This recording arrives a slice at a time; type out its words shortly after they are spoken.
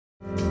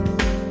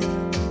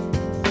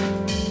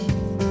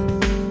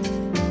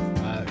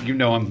you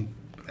know him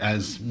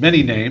as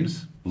many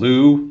names: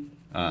 Lou,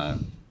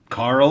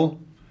 Carl,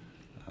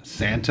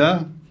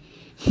 Santa.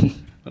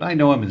 But I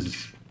know him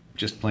as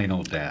just plain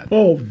old Dad.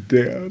 Oh,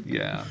 Dad.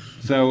 Yeah.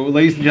 So,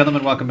 ladies and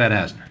gentlemen, welcome Ed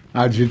Asner.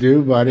 How'd you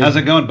do, buddy? How's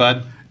it going,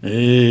 bud?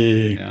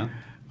 Hey. Yeah.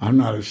 I'm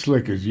not as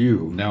slick as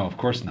you. No, of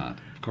course not.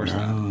 Of course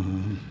not.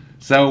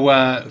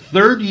 So,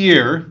 third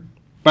year.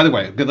 By the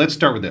way, let's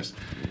start with this.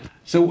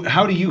 So,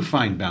 how do you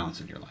find balance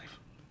in your life?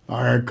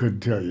 I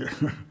couldn't tell you.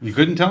 You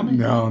couldn't tell me?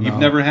 No. You've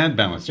never had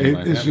balance in your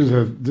life, This have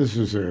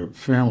you? is a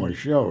family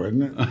show,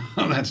 isn't it?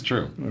 Oh, that's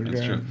true. That's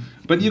Okay. true.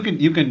 But you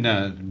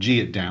can G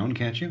it down,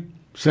 can't you?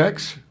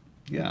 Sex?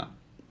 Yeah.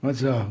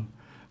 That's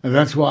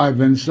why I've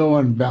been so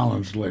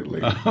unbalanced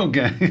lately.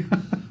 Okay.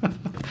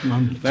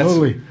 I'm That's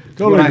totally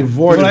what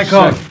devoid of sex.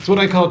 That's what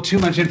I call too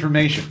much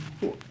information.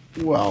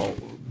 Well,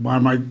 I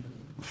might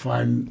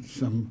find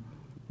some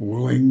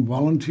willing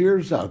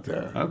volunteers out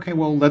there. Okay,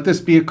 well, let this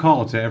be a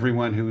call to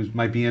everyone who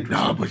might be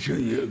interested. No, but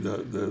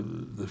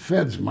the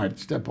feds might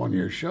step on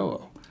your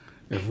show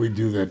if we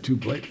do that too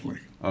blatantly.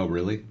 Oh,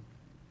 really?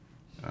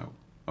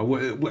 Oh,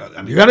 well,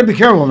 I mean, You got to be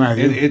careful,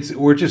 Matthew.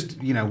 we're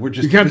just you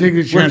can't take the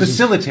We're chances.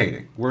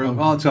 facilitating.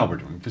 That's all we're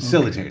doing.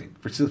 Facilitating.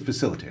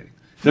 Facilitating.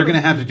 They're going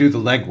to have to do the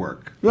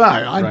legwork.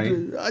 Right. Right.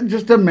 I'm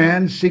just a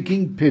man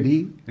seeking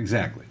pity.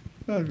 Exactly.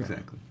 Okay.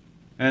 Exactly.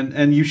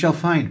 And you shall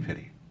find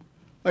pity.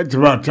 It's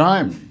about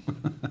time.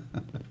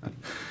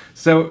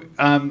 So,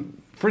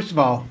 first of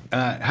all,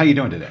 how you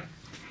doing today?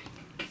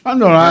 I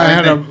know I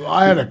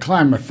had to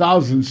climb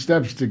 1,000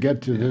 steps to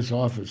get to this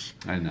office,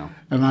 I know.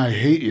 and I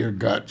hate your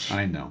guts.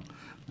 I know.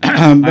 But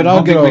I'm I'll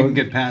hoping we go can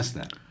get past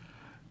that.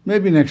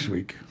 maybe next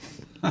week.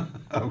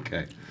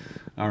 Okay.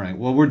 All right.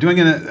 Well, we're doing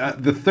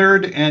the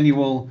third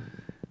annual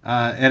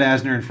Ed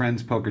Asner and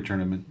Friends poker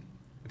tournament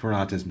for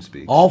Autism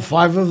Speaks. All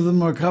 5 of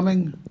them are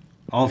coming.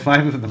 All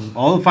 5 of them.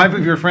 All 5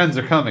 of your friends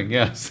are coming.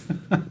 Yes.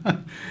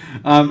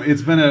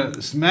 It's been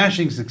a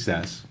smashing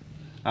success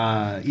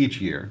each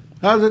year.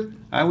 How's it?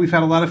 We've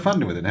had a lot of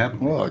fun with it, haven't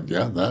we? Well,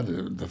 yeah,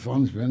 the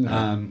fun's been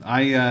there.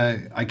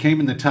 I came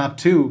in the top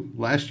 2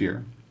 last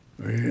year,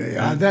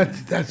 Yeah,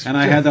 that's and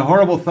I had the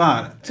horrible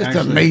thought. just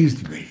actually-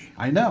 amazed me.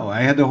 I know.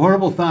 I had the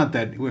horrible thought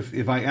that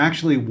if I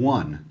actually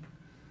won,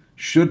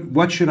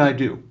 what should I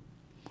do?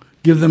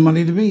 Give the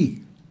money to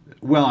me.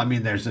 Well, I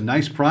mean, there's a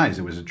nice prize.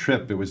 It was a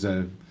trip. It was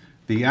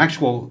the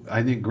actual,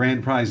 I think,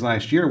 grand prize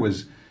last year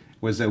was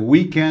a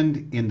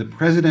weekend in the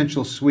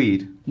presidential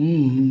suite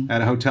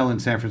at a hotel in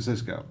San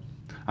Francisco.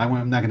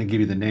 I'm not going to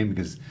give you the name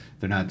because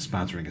they're not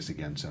sponsoring us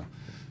again, so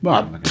Well,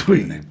 I'm not going to give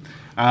you the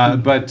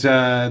name.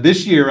 But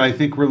this year, I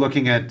think we're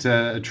looking at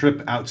a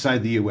trip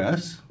outside the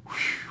U.S.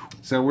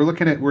 So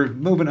we're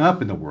moving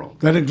up in the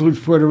world. That includes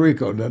Puerto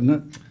Rico, doesn't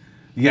it?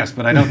 Yes,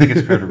 but I don't think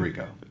it's Puerto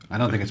Rico. I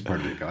don't think it's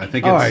Puerto Rico. I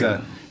think All it's right.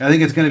 I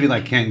think it's going to be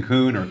like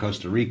Cancun or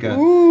Costa Rica.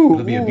 Ooh,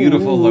 It'll be a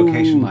beautiful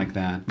location like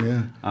that.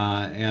 Yeah.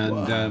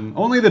 And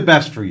only the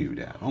best for you,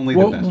 Dad. Only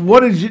the best.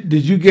 What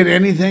did you get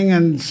anything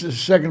in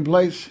second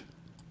place?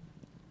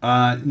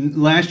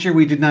 Last year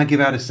we did not give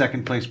out a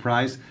second place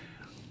prize.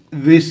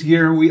 This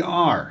year we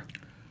are.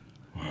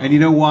 And you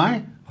know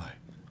why?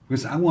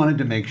 Because I wanted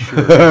to make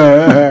sure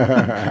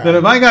that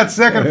if I got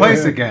second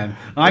place again,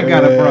 I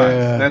got a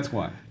prize. That's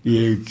why.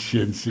 You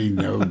chintzy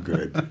no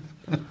good.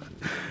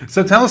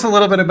 So tell us a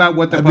little bit about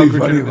what the That'd be poker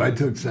funny if tournament.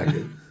 I took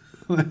second.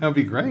 That'd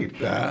be great.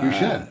 You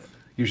should.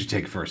 You should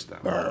take first,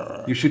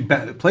 though. You should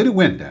play to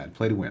win, Dad.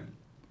 Play to win.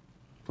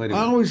 Play to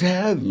I win. always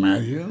have,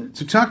 Matthew.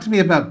 So talk to me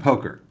about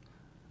poker.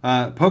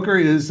 Poker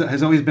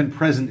has always been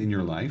present in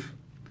your life.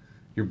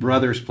 Your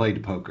brothers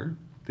played poker.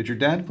 Did your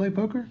dad play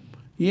poker?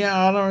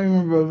 Yeah, I don't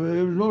remember.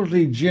 It was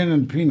mostly gin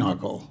and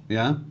pinochle.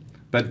 Yeah?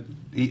 But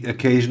he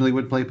occasionally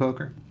would play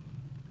poker?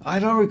 I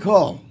don't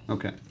recall.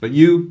 Okay. But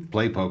you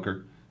play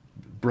poker.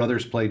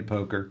 Brothers played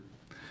poker.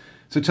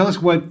 So tell us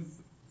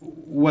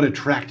what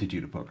attracted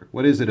you to poker.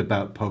 What is it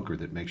about poker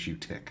that makes you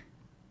tick?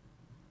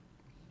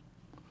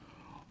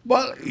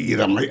 Well,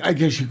 I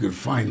guess you could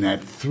find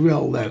that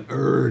thrill, that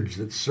urge,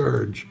 that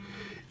surge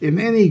in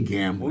any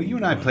gambling. Well, you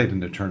and I played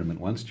in a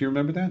tournament once. Do you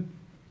remember that?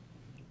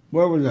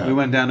 Where was that? We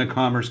went down to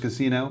Commerce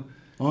Casino.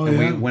 Oh, and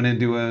yeah. we went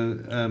into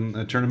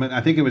a tournament.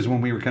 I think it was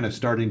when we were kind of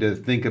starting to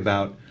think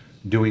about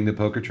doing the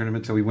poker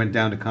tournament. So we went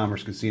down to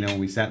Commerce Casino and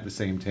we sat at the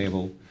same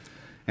table.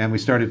 And we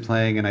started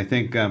playing. And I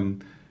think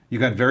you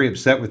got very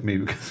upset with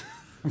me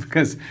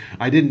because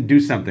I didn't do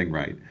something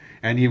right.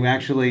 And you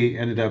actually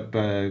ended up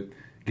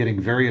getting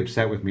very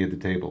upset with me at the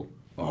table.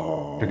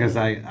 Oh. Because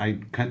I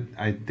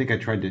think I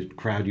tried to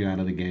crowd you out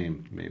of the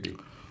game, maybe.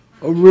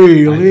 Oh,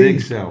 really? I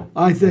think so.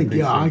 I think,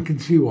 so. I can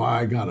see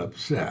why I got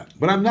upset.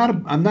 But I'm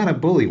not a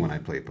bully when I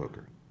play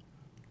poker.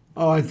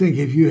 Oh, I think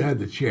if you had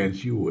the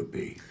chance, you would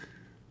be.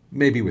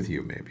 Maybe with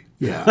you, maybe.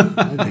 Yeah,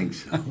 I think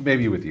so.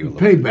 Maybe with you a little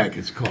bit. Payback,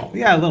 it's called.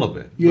 Yeah, a little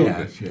bit. a little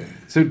Yeah, bit. yeah.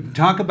 So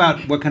talk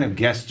about what kind of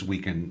guests we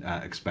can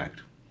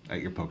expect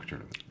at your poker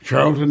tournament.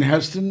 Charlton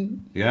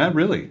Heston. Yeah,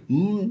 really.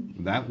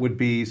 That would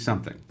be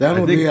something.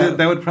 That'll I think be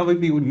that would probably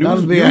be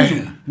that'll be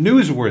a-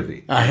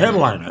 newsworthy. A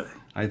headliner.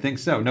 I think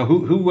so. No,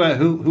 who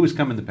has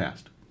come in the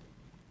past?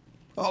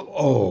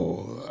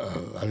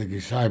 I think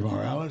it's Hy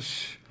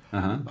Morales.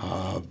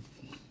 Uh-huh.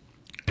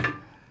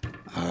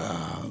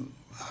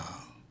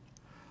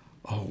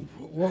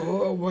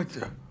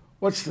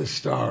 What's the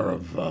star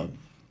of?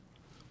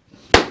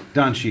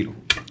 Don Cheadle.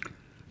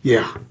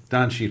 Yeah.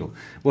 Don Cheadle.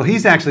 Well,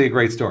 he's actually a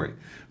great story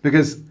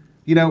because,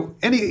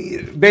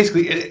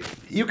 basically,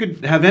 you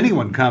could have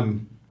anyone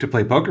come to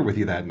play poker with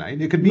you that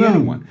night. It could be Yeah,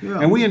 anyone.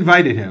 yeah. And we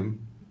invited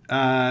him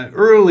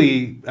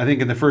early, I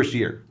think, in the first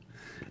year,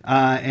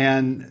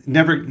 and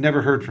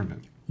never heard from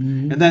him.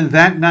 Mm-hmm. And then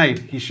that night,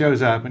 he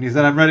shows up and he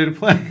said, "I'm ready to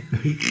play."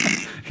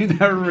 He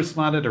never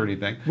responded or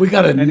anything. We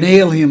got to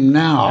nail him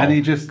now, and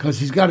he just- because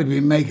he's got to be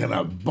making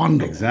a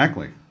bundle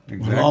Exactly.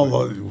 with all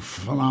the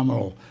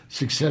phenomenal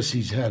success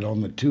he's had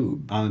on the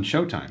tube. On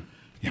Showtime.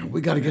 Yeah,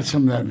 we got to get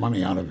some of that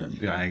money out of him.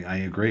 Yeah, I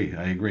agree.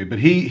 I agree. But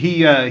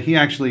he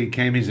actually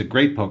came. He's a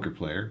great poker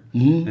player,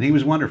 and he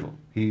was wonderful.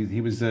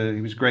 He was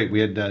great. We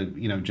had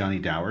Johnny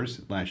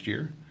Dowers last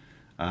year.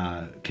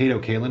 Cato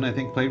Kalin, I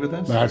think, played with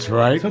us. That's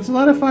right. So it's a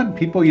lot of fun.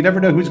 People, you never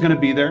know who's going to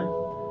be there.